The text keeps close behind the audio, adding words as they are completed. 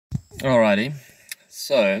Alrighty,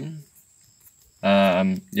 so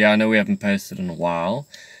yeah, I know we haven't posted in a while.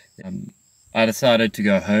 I decided to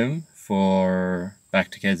go home back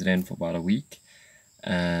to KZN for about a week,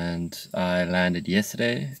 and I landed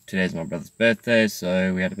yesterday. Today's my brother's birthday,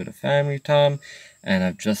 so we had a bit of family time, and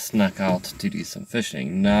I've just snuck out to do some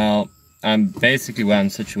fishing. Now, I'm basically where I'm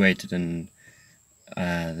situated in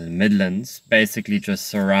the Midlands, basically just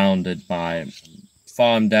surrounded by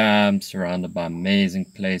farm dams, surrounded by amazing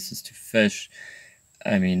places to fish.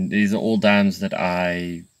 I mean, these are all dams that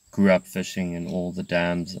I grew up fishing, and all the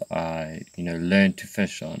dams I, learned to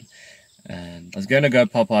fish on. And I was going to go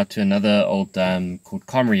pop out to another old dam called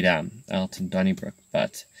Comrie Dam out in Donnybrook,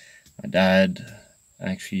 but my dad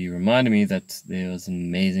actually reminded me that there was an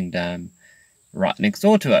amazing dam right next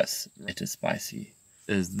door to us. It is spicy.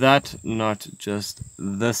 Is that not just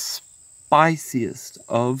the spiciest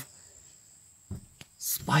of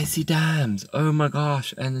spicy dams? Oh my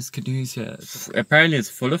gosh, and there's canoes here. Apparently it's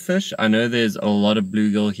full of fish. I know there's a lot of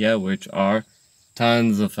bluegill here, which are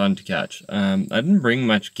tons of fun to catch. I didn't bring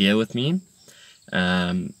much gear with me.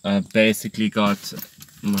 I basically got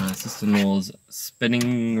my sister-in-law's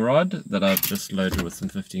spinning rod that I've just loaded with some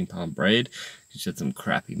 15-pound braid. She had some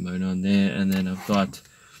crappy mono on there, and then I've got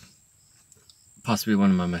possibly one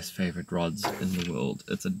of my most favorite rods in the world.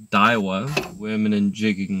 It's a Daiwa worming and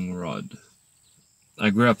jigging rod. I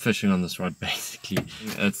grew up fishing on this rod basically.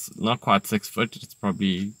 It's not quite 6 foot, it's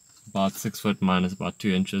probably about 6 foot minus about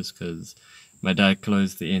 2 inches because my dad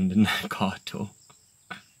closed the end in the car door.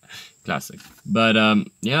 Classic. But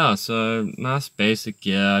yeah, so nice basic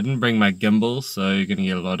gear. I didn't bring my gimbal, so you're gonna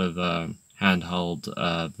get a lot of handheld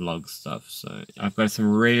vlog stuff. So I've got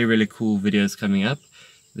some really cool videos coming up.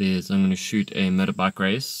 I'm going to shoot a motorbike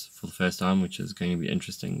race for the first time, which is going to be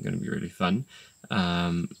interesting, going to be really fun.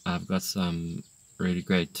 I've got some really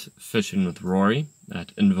great fishing with Rory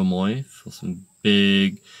at Invermoy for some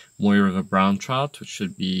big Moy River brown trout, which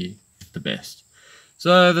should be the best.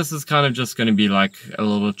 So this is kind of just going to be like a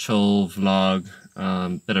little chill vlog,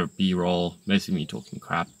 bit of b-roll, basically me talking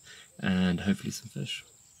crap, and hopefully some fish.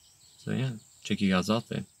 So yeah, check you guys out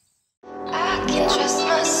there. I can trust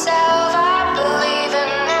myself, I believe in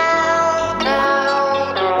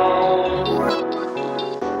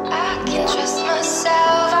I can trust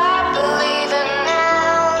myself, I believe in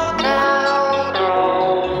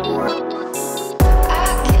I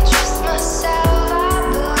can trust myself, I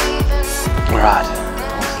believe in Right, I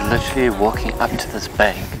was literally walking up to this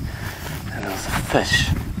bank and there was a fish,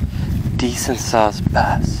 decent sized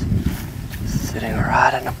bass, sitting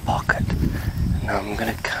right in a pocket. Now I'm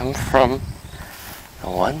gonna come from the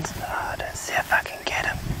one side and see if I can get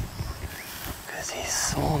him, because he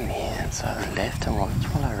saw me, and so I left him right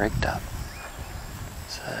while I rigged up.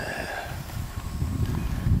 So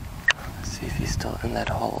let's see if he's still in that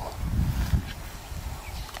hole.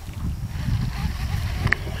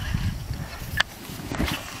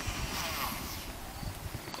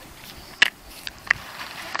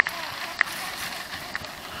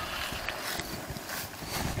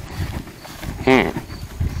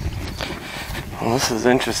 Well, this is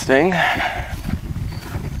interesting.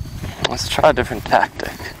 Let's try a different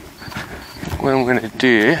tactic. What I'm going to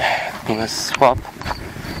do, I'm going to swap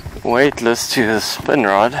weightless to the spin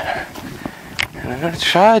rod, and I'm going to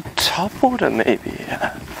try top water maybe.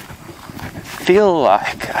 I feel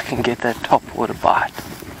like I can get that top water bite.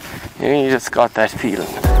 You just got that feeling.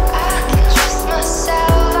 I can trust myself,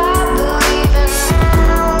 I believe in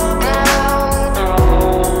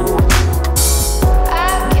I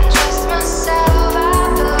can trust myself,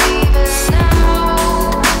 I believe in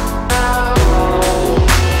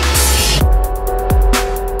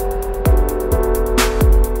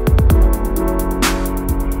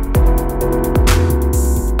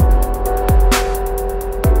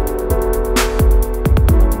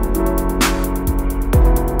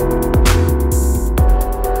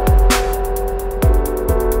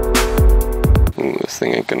This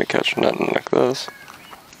thing ain't gonna catch nothing like this.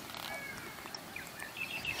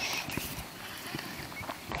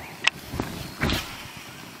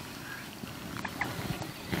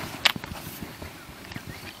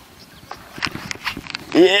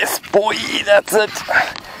 Yes, boy, that's it.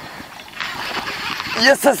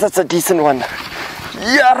 Yes, that's a decent one.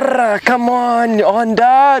 Yarra, come on,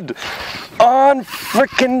 Dad. On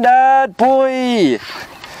frickin' Dad, boy.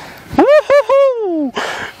 Woohoo!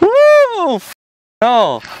 Woo!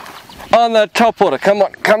 Oh, on that top water. Come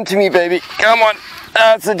on, come to me, baby. Come on.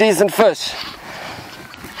 That's a decent fish.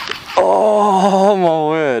 Oh my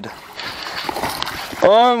word.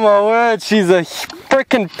 Oh my word, she's a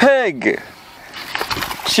frickin' pig.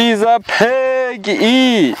 She's a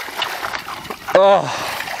piggy. Oh,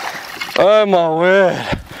 Oh my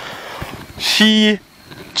word. She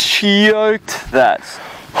choked that.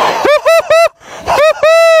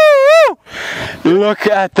 Look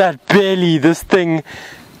at that belly. This thing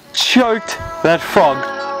choked that frog.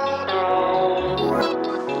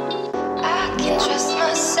 I can trust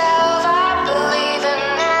myself, I believe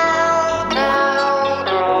in now.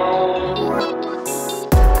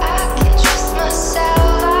 I can trust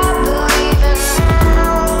myself, I believe in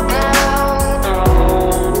now.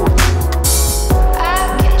 I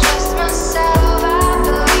can trust myself, I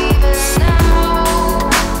believe in now.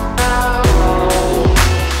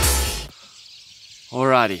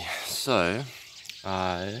 Alrighty, so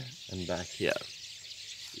I am back here.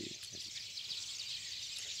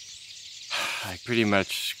 I pretty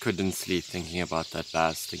much couldn't sleep thinking about that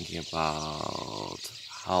bass, thinking about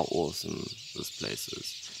how awesome this place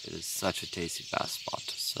is. It is such a tasty bass spot.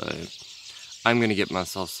 So I'm going to get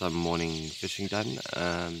myself some morning fishing done.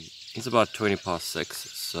 It's about 20 past 6,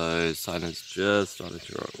 so sun has just started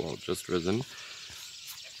to, well, just risen.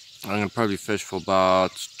 I'm going to probably fish for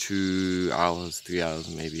about 2 hours, 3 hours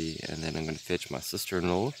maybe, and then I'm going to fetch my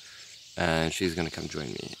sister-in-law, and she's going to come join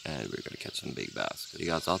me, and we're going to catch some big bass. Get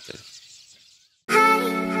you guys out there.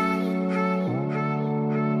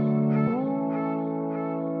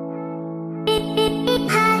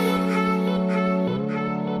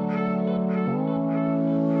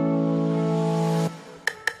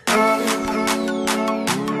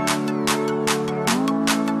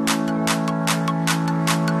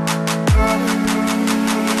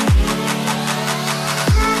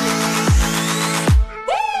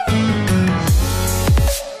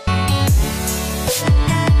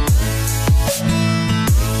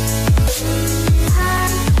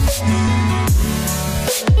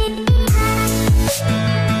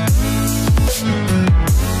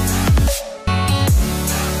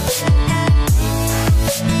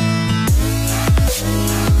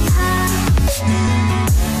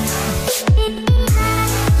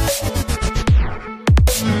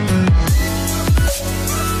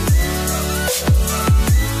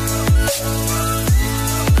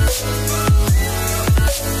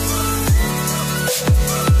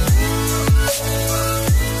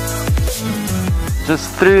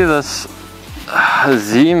 Just threw this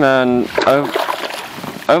Z-Man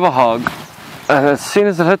overhog, and as soon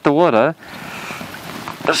as it hit the water,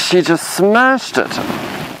 she just smashed it.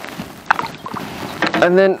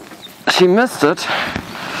 And then she missed it,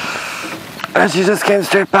 and she just came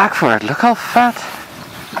straight back for it. Look how fat.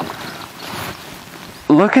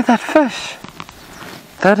 Look at that fish.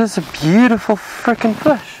 That is a beautiful freaking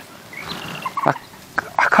fish.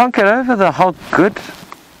 I can't get over how good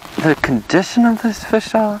the condition of these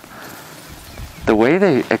fish are, the way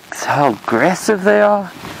how aggressive they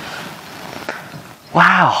are.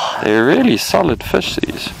 Wow, they're really solid fish,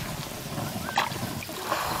 these.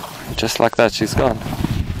 Just like that, she's gone.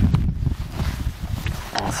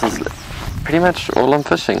 This is pretty much all I'm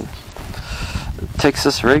fishing.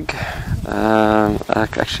 Texas rig. I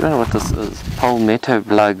actually don't know what this is. Palmetto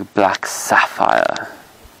Black Sapphire.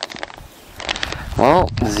 Well,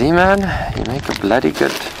 Z-Man, you make a bloody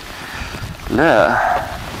good lure.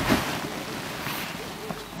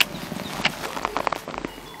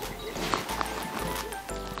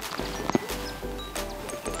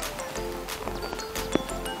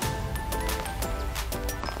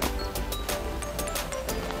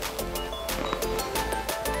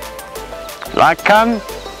 Like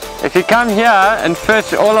if you come here and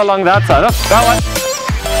fish all along that side. Oh, that one.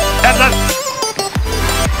 That's it.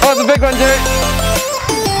 Oh, it's a big one, Jerry.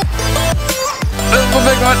 This is a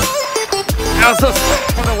big one. Yes, this.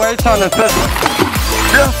 Put a weight on it, this.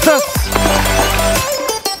 Yes, this.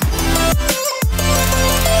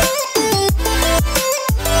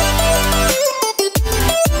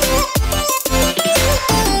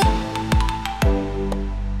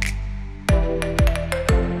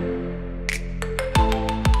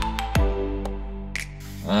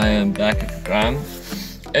 I am back at the drum.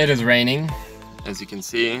 It is raining, as you can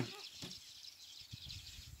see.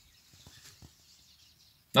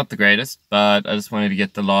 Not the greatest, but I just wanted to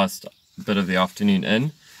get the last bit of the afternoon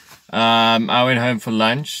in. I went home for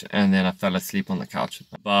lunch and then I fell asleep on the couch at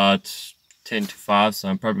about 10 to 5, so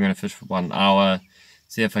I'm probably going to fish for about an hour,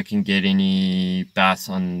 see if I can get any bass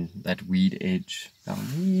on that weed edge down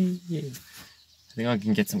here. I think I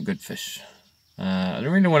can get some good fish. I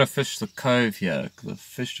don't really want to fish the cove here because I've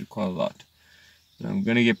fished it quite a lot. But I'm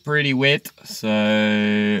going to get pretty wet, so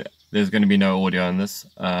there's going to be no audio on this.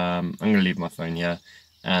 I'm going to leave my phone here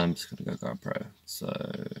and I'm just going to go GoPro. So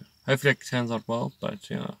hopefully it turns out well, but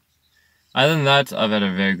yeah. Other than that, I've had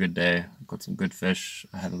a very good day. I've got some good fish.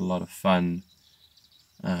 I had a lot of fun.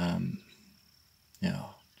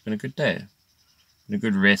 been a good day. Been a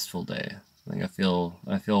good restful day. I feel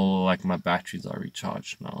like my batteries are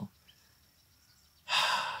recharged now.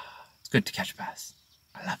 It's good to catch bass.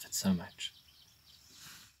 I love it so much.